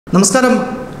നമസ്കാരം.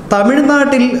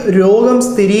 തമിഴ്നാട്ടിൽ രോഗം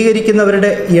സ്ഥിരീകരിക്കുന്നവരുടെ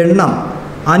എണ്ണം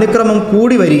അനുക്രമം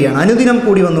കൂടി വരികയാണ്, അനുദിനം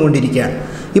കൂടി വന്നുകൊണ്ടിരിക്കുകയാണ്.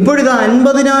 ഇപ്പോഴിത്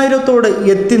 50,000-ഓട്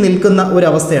എത്തി നിൽക്കുന്ന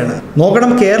ഒരവസ്ഥയാണ്.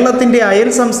 നോക്കണം, കേരളത്തിൻ്റെ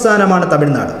അയൽ സംസ്ഥാനമാണ്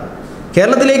തമിഴ്നാട്.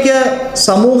 കേരളത്തിലേക്ക്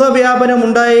സമൂഹ വ്യാപനം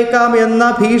ഉണ്ടായേക്കാം എന്ന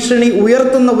ഭീഷണി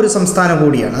ഉയർത്തുന്ന ഒരു സംസ്ഥാനം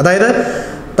കൂടിയാണ്. അതായത്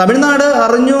തമിഴ്നാട്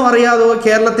അറിഞ്ഞോ അറിയാതോ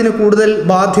കേരളത്തിന് കൂടുതൽ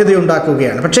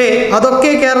ബാധ്യതയുണ്ടാക്കുകയാണ്. പക്ഷേ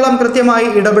അതൊക്കെ കേരളം കൃത്യമായി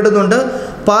ഇടപെടുന്നുണ്ട്.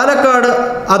 പാലക്കാട്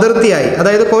അതിർത്തിയായി,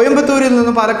 അതായത് കോയമ്പത്തൂരിൽ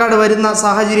നിന്ന് പാലക്കാട് വരുന്ന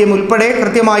സാഹചര്യം ഉൾപ്പെടെ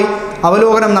കൃത്യമായി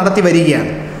അവലോകനം നടത്തി വരികയാണ്.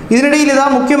 ഇതിനിടയിൽ ഇതാ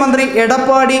മുഖ്യമന്ത്രി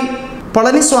എടപ്പാടി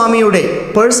പളനിസ്വാമിയുടെ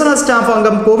പേഴ്സണൽ സ്റ്റാഫ്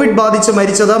അംഗം കോവിഡ് ബാധിച്ച്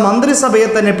മരിച്ചത് മന്ത്രിസഭയെ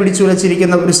തന്നെ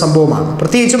പിടിച്ചുലച്ചിരിക്കുന്ന ഒരു സംഭവമാണ്.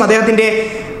 പ്രത്യേകിച്ചും അദ്ദേഹത്തിൻ്റെ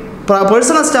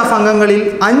പേഴ്സണൽ സ്റ്റാഫ് അംഗങ്ങളിൽ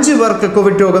 5 പേർക്ക്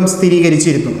കോവിഡ് രോഗം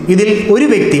സ്ഥിരീകരിച്ചിരുന്നു. ഇതിൽ ഒരു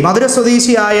വ്യക്തി മധുര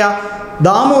സ്വദേശിയായ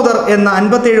ദാമോദർ എന്ന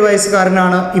 57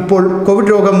 വയസ്സുകാരനാണ് ഇപ്പോൾ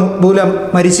കോവിഡ് രോഗം മൂലം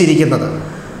മരിച്ചിരിക്കുന്നത്.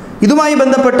 ഇതുമായി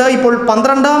ബന്ധപ്പെട്ട് ഇപ്പോൾ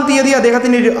 12-ാം തീയതി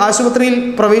അദ്ദേഹത്തിൻ്റെ ആശുപത്രിയിൽ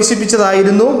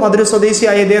പ്രവേശിപ്പിച്ചതായിരുന്നു. മധുര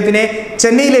സ്വദേശിയായ അദ്ദേഹത്തിനെ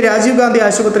ചെന്നൈയിലെ രാജീവ് ഗാന്ധി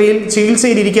ആശുപത്രിയിൽ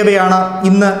ചികിത്സയിലിരിക്കവെയാണ്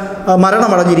ഇന്ന്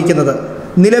മരണമടഞ്ഞിരിക്കുന്നത്.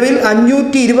 നിലവിൽ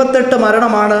 528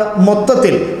 മരണമാണ്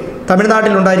മൊത്തത്തിൽ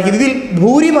തമിഴ്നാട്ടിലുണ്ടായിരിക്കുന്നത്. ഇതിൽ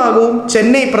ഭൂരിഭാഗവും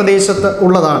ചെന്നൈ പ്രദേശത്ത്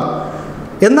ഉള്ളതാണ്.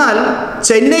 എന്നാൽ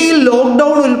ചെന്നൈയിൽ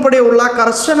ലോക്ക്ഡൗൺ ഉൾപ്പെടെയുള്ള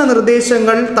കർശന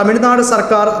നിർദ്ദേശങ്ങൾ തമിഴ്നാട്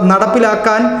സർക്കാർ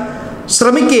നടപ്പിലാക്കാൻ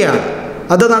ശ്രമിക്കുകയാണ്.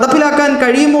 അത് നടപ്പിലാക്കാൻ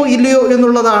കഴിയുമോ ഇല്ലയോ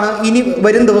എന്നുള്ളതാണ് ഇനി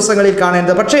വരും ദിവസങ്ങളിൽ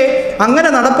കാണേണ്ടത്. പക്ഷേ അങ്ങനെ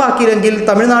നടപ്പാക്കിയില്ലെങ്കിൽ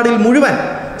തമിഴ്നാട്ടിൽ മുഴുവൻ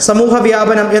സമൂഹ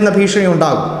വ്യാപനം എന്ന ഭീഷണി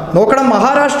ഉണ്ടാകും. നോക്കണം,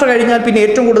 മഹാരാഷ്ട്ര കഴിഞ്ഞാൽ പിന്നെ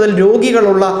ഏറ്റവും കൂടുതൽ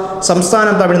രോഗികളുള്ള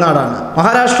സംസ്ഥാനം തമിഴ്നാടാണ്.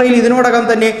 മഹാരാഷ്ട്രയിൽ ഇതിനോടകം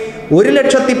തന്നെ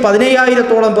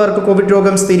 1,15,000-ഓളം പേർക്ക് കോവിഡ്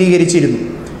രോഗം സ്ഥിരീകരിച്ചിരുന്നു.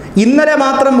 ഇന്നലെ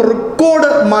മാത്രം റെക്കോർഡ്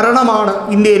മരണമാണ്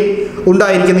ഇന്ത്യയിൽ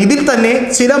ഉണ്ടായിരിക്കുന്നത്. ഇതിൽ തന്നെ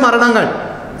ചില മരണങ്ങൾ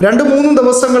 2-3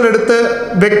 ദിവസങ്ങളെടുത്ത്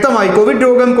വ്യക്തമായി കോവിഡ്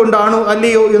രോഗം കൊണ്ടാണോ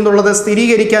അല്ലയോ എന്നുള്ളത്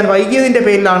സ്ഥിരീകരിക്കാൻ വൈകിയതിൻ്റെ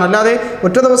പേരിലാണ്, അല്ലാതെ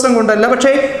ഒറ്റ ദിവസം കൊണ്ടല്ല.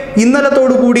 പക്ഷേ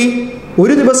ഇന്നലത്തോടുകൂടി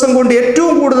ഒരു ദിവസം കൊണ്ട്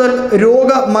ഏറ്റവും കൂടുതൽ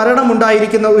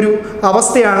രോഗമരണമുണ്ടായിരിക്കുന്ന ഒരു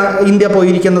അവസ്ഥയാണ് ഇന്ത്യ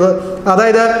പോയിരിക്കുന്നത്.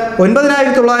 അതായത്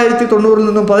 9,990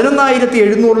 നിന്നും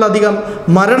 11,700-ലധികം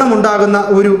മരണമുണ്ടാകുന്ന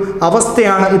ഒരു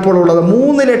അവസ്ഥയാണ് ഇപ്പോൾ ഉള്ളത്.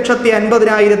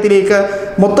 3,50,000-ലേക്ക്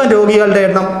മൊത്തം രോഗികളുടെ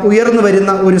എണ്ണം ഉയർന്നു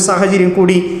വരുന്ന ഒരു സാഹചര്യം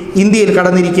കൂടി ഇന്ത്യയിൽ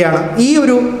കടന്നിരിക്കുകയാണ്. ഈ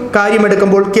ഒരു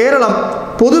കാര്യമെടുക്കുമ്പോൾ കേരളം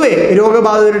പൊതുവെ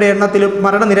രോഗബാധിതരുടെ എണ്ണത്തിലും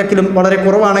മരണനിരക്കിലും വളരെ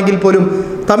കുറവാണെങ്കിൽ പോലും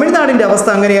തമിഴ്നാടിൻ്റെ അവസ്ഥ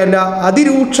അങ്ങനെയല്ല.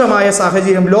 അതിരൂക്ഷമായ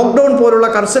സാഹചര്യം, ലോക്ക്ഡൗൺ പോലുള്ള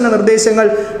കർശന നിർദ്ദേശങ്ങൾ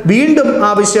വീണ്ടും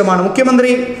ആവശ്യമാണ്.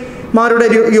 മുഖ്യമന്ത്രിമാരുടെ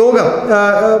യോഗം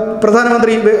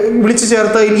പ്രധാനമന്ത്രി വിളിച്ചു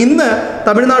ചേർത്ത് ഇന്ന്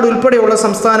തമിഴ്നാട് ഉൾപ്പെടെയുള്ള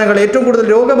സംസ്ഥാനങ്ങൾ, ഏറ്റവും കൂടുതൽ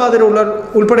രോഗബാധിതരുള്ള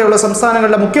ഉൾപ്പെടെയുള്ള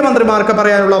സംസ്ഥാനങ്ങളിലെ മുഖ്യമന്ത്രിമാർക്ക്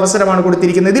പറയാനുള്ള അവസരമാണ്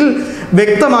കൊടുത്തിരിക്കുന്നത്. ഇതിൽ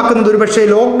വ്യക്തമാക്കുന്നത് ഒരുപക്ഷെ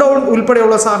ലോക്ക്ഡൗൺ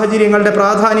ഉൾപ്പെടെയുള്ള സാഹചര്യങ്ങളുടെ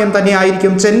പ്രാധാന്യം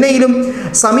തന്നെയായിരിക്കും. ചെന്നൈയിലും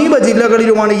സമീപ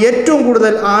ജില്ലകളിലുമാണ് ഏറ്റവും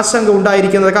കൂടുതൽ ആശങ്ക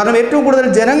ഉണ്ടായിരിക്കുന്നത്. കാരണം ഏറ്റവും കൂടുതൽ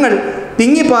ജനങ്ങൾ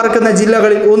തിങ്ങിപ്പാർക്കുന്ന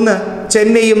ജില്ലകളിൽ ഒന്ന്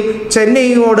ചെന്നൈയും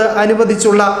ചെന്നൈയോട്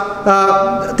അനുബന്ധിച്ചുള്ള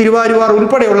തിരുവാരൂർ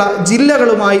ഉൾപ്പെടെയുള്ള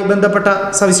ജില്ലകളുമായി ബന്ധപ്പെട്ട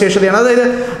സവിശേഷതയാണ്. അതായത്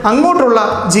അങ്ങോട്ടുള്ള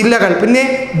ജില്ലകൾ, പിന്നെ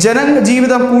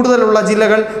ജനജീവിതം കൂടുതലുള്ള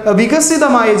ജില്ലകൾ,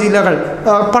 വികസിതമായ ജില്ലകൾ,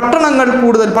 പട്ടണങ്ങൾ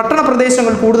കൂടുതൽ, പട്ടണ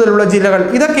പ്രദേശങ്ങൾ കൂടുതലുള്ള ജില്ലകൾ,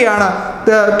 ഇതൊക്കെയാണ്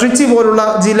ട്രിച്ചി പോലുള്ള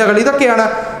ജില്ലകൾ. ഇതൊക്കെയാണ്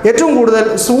ഏറ്റവും കൂടുതൽ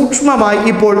സൂക്ഷ്മമായി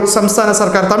ഇപ്പോൾ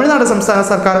തമിഴ്നാട് സംസ്ഥാന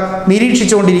സർക്കാർ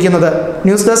നിരീക്ഷിച്ചുകൊണ്ടിരിക്കുന്നത്.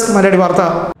 ന്യൂസ് ഡെസ്ക് മലയാളി വാർത്ത.